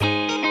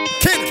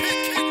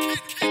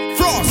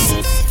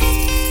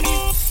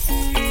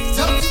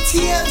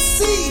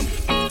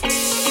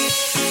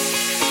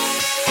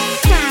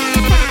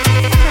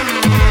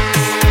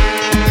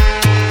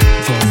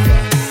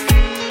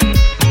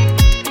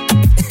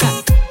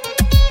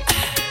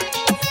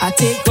I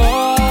take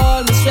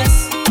all the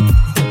stress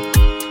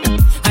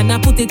and I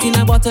put it in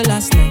a bottle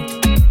last night.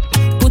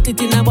 Put it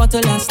in a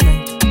bottle last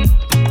night.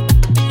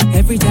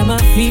 Every time I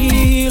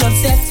feel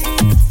upset,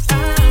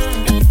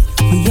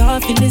 we all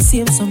feel the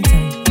same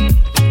sometimes.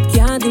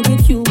 Can't do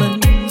it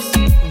humans.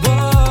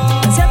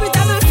 Cause every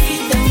time I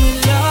feel them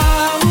with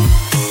love,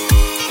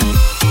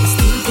 I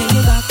still take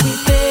you back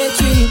with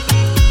hatred.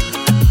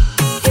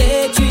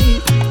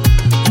 Hatred.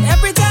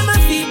 Every time I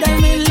feel them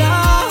with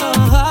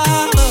love,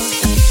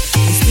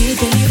 I still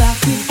take you back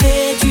with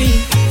hatred.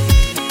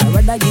 I'd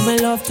rather give my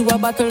love to a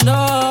bottle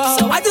now.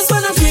 So I just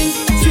wanna drink,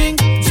 drink,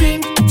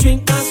 drink,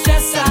 drink my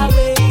stress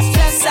away,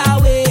 stress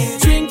away.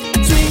 Drink,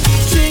 drink,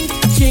 drink,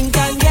 drink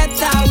and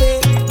get away,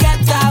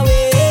 get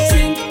away.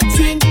 Drink,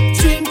 drink,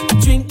 drink,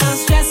 drink my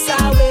stress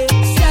away,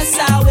 stress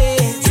away.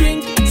 Drink,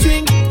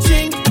 drink,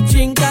 drink,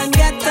 drink and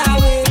get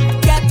away,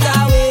 get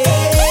away.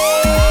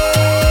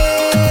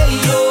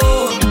 Yo,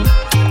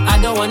 I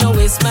don't wanna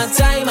waste my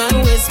time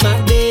and waste my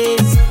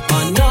days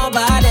on no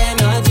bad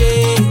energy.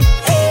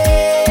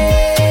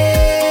 Hey,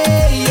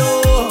 yo,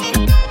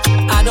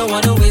 I don't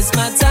wanna waste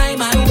my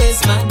time and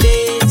waste my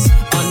days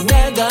on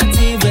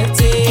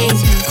negativity.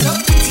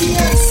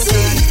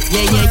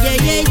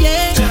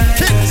 Yeah.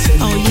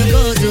 How you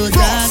go do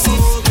that?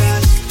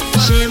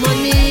 Shame on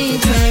me,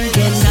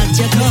 thinking that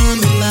you're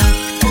coming back.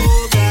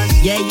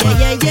 Yeah.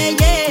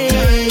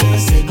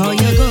 How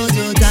you go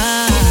do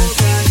that?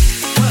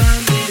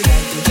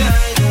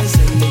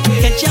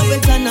 Catch up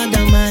with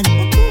another man.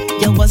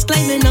 You was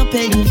climbing up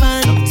any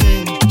van.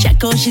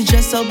 Check how she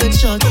dressed up with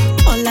short.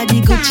 All of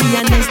the Gucci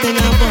and nice thing I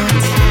bought.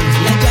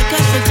 Like your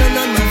cash return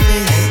on my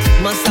face.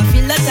 Must I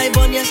feel like I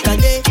born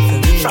yesterday.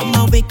 From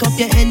my wake up,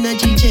 your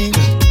energy change.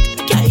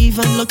 Can't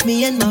even look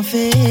me in my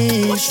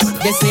face.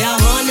 They say a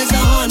horn is a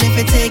horn if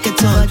you take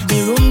it on. But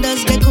the room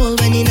does get cold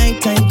when the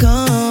night time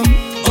come.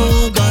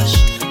 Oh gosh,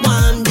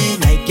 one day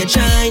like you're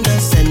trying to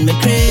send me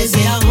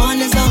crazy. A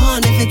horn is a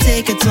horn if you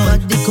take it on.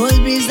 But the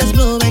cold breeze does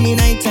blow when the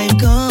night time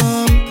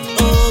come.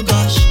 Oh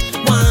gosh,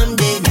 one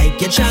day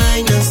like you're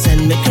trying to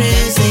send me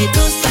crazy.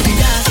 Don't study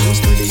that,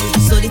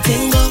 so the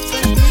thing go.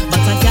 But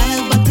I can't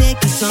help but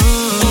take it on.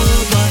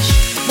 Oh gosh,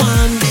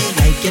 one day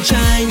like you're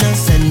trying to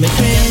send me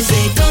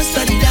crazy. Don't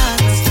study that,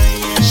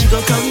 she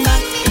go come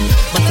back.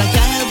 But I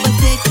can't help but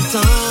take it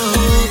on.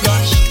 Oh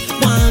gosh,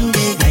 one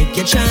day like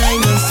you're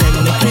trying to send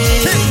me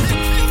crazy.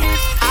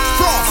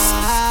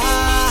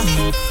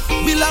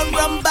 We love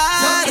rum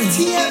bad.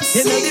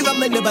 You know the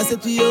rum I never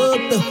set you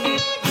up.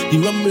 The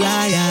rum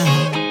liar.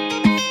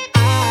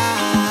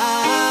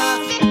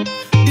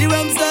 The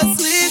rum so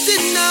sweet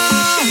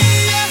enough.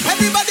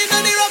 Everybody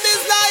know the rum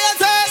is liar.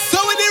 So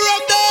when the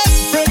rum done,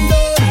 friend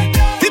done.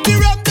 If the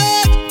rum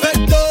done,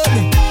 friend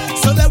done.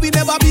 So that we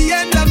never be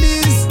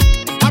enemies.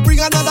 I bring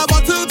another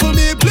bottle for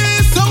me,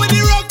 please. So when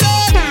the rum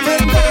done,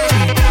 friend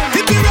done.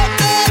 If the rum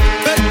done,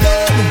 friend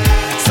done.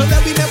 So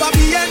that we never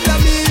be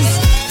enemies.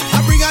 I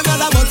bring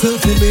another bottle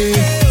for me.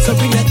 So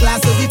bring a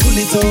glass so we pull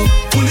it up.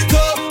 Pull it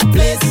up.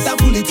 Place it and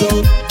pull it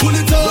up. Pull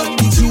it up. Run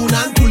the tune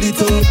and pull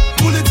it up.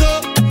 Pull it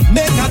up.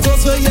 Make a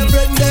toast for your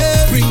friend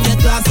there. Bring your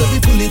glass so we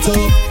pull it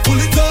up. Pull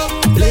it up.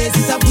 Place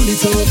it and pull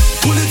it up.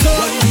 Pull it up.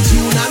 Run the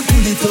tune and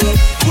pull it up.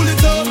 Pull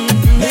it up.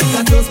 Make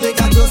a toast, make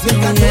a toast,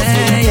 make a toast.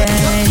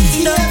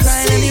 Don't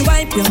cry, let me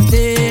wipe your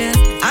tears.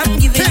 I'm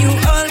giving you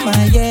all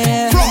my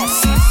years.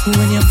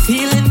 When you're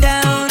feeling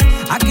down,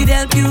 I could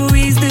help you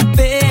ease the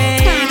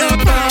pain. Oh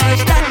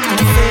gosh, that I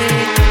say,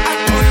 I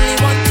only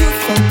want you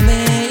for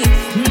me.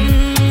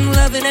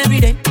 Loving every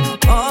day,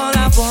 all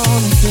I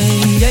wanna say.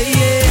 Yeah.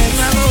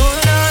 I'm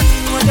holding on,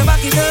 want you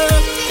back it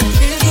up.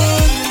 Feel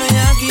good, you know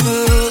you give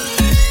up.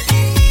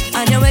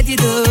 And you wet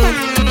it up.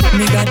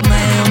 Me got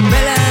my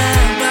umbrella.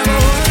 I'm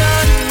holding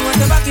on, want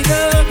you back it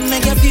up.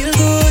 Make you feel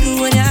good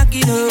when you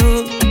give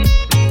up.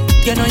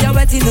 You know you're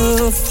wet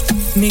enough.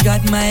 Me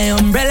got my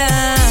umbrella.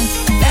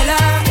 Ella,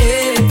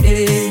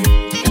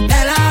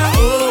 Ella,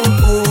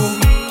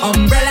 oh,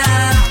 umbrella.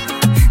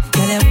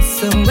 Girl, I'm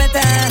so wet.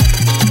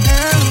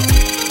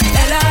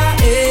 Ella,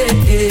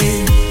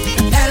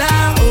 Ella,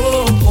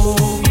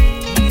 oh.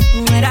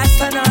 When I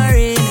sun or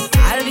rain,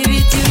 I'll be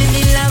with you in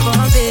the love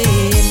of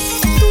it.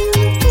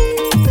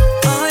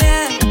 Oh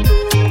yeah,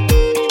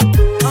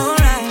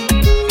 alright.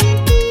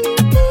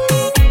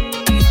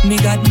 Me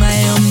got my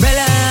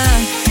umbrella.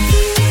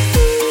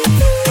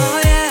 Oh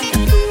yeah,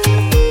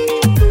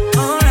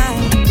 alright.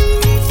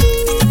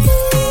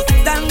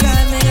 Thank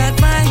God me got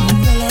my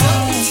umbrella.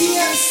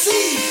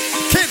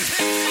 Kid.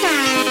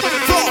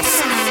 Cross.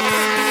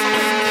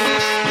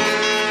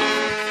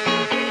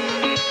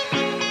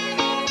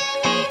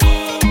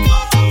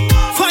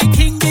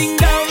 Viking ding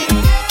down.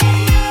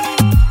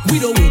 We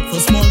don't wait for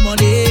small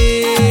money.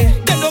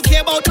 They don't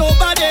care about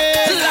nobody.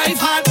 Life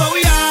hard but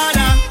we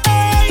harder.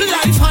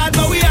 Life hard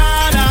but we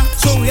harder.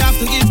 So we have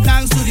to give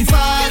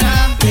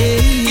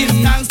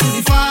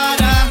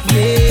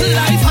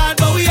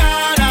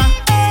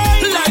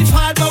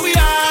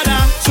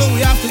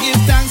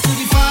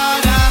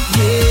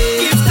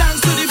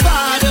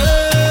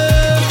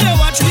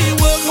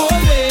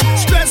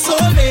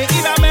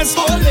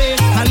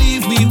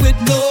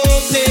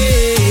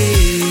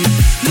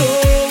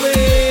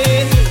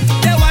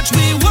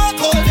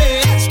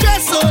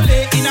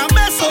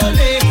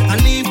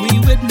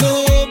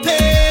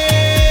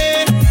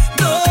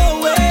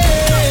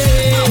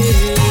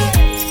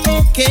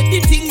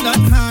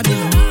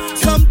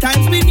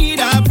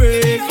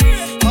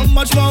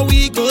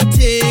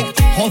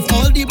of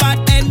all the bad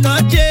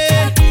energy.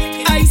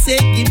 I say,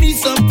 give me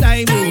some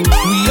time.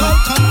 We all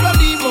come from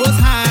the most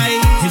high.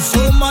 There's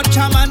so much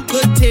a man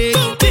could take.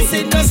 This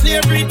ain't no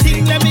slavery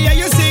thing. Let me hear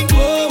you sing.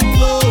 Whoa,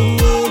 whoa,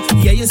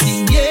 whoa. Yeah, you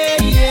sing.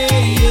 Yeah, yeah,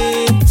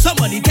 yeah.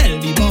 Somebody tell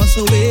the boss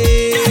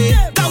away.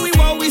 Now we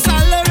want we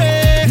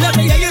salary. Let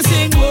me hear you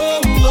sing.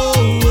 Whoa,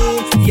 whoa,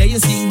 whoa. Yeah, you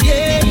sing.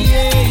 Yeah,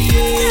 yeah,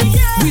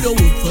 yeah. We don't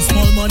work for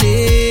small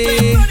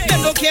money. They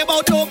don't care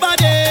about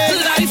nobody.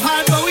 Life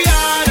hard, but we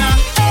harder.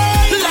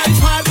 Life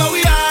hard, but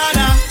we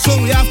harder. So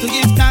we have to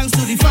give thanks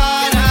to the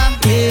Father.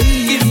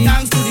 Give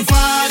thanks to the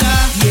Father.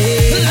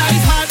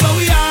 Life hard, but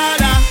we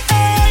harder.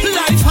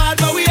 Life hard,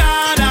 but we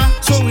harder.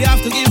 So we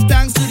have to give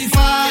thanks to the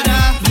Father.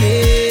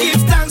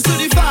 Give thanks to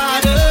the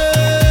Father.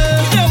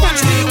 They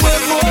watch me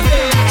work all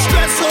day,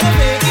 stress all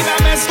day, in a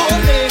mess all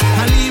day,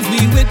 and leave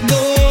me with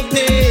no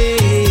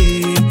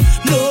pay.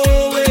 No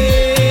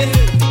way.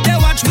 They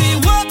watch me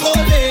work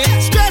all day,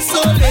 stress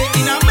all day,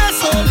 in a mess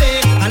all day,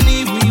 and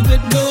leave me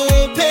with no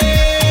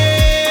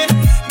pay.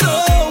 No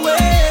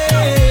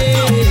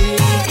way.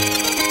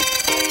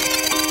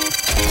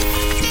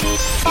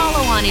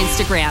 Follow on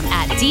Instagram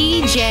at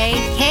DJKIDDFROST.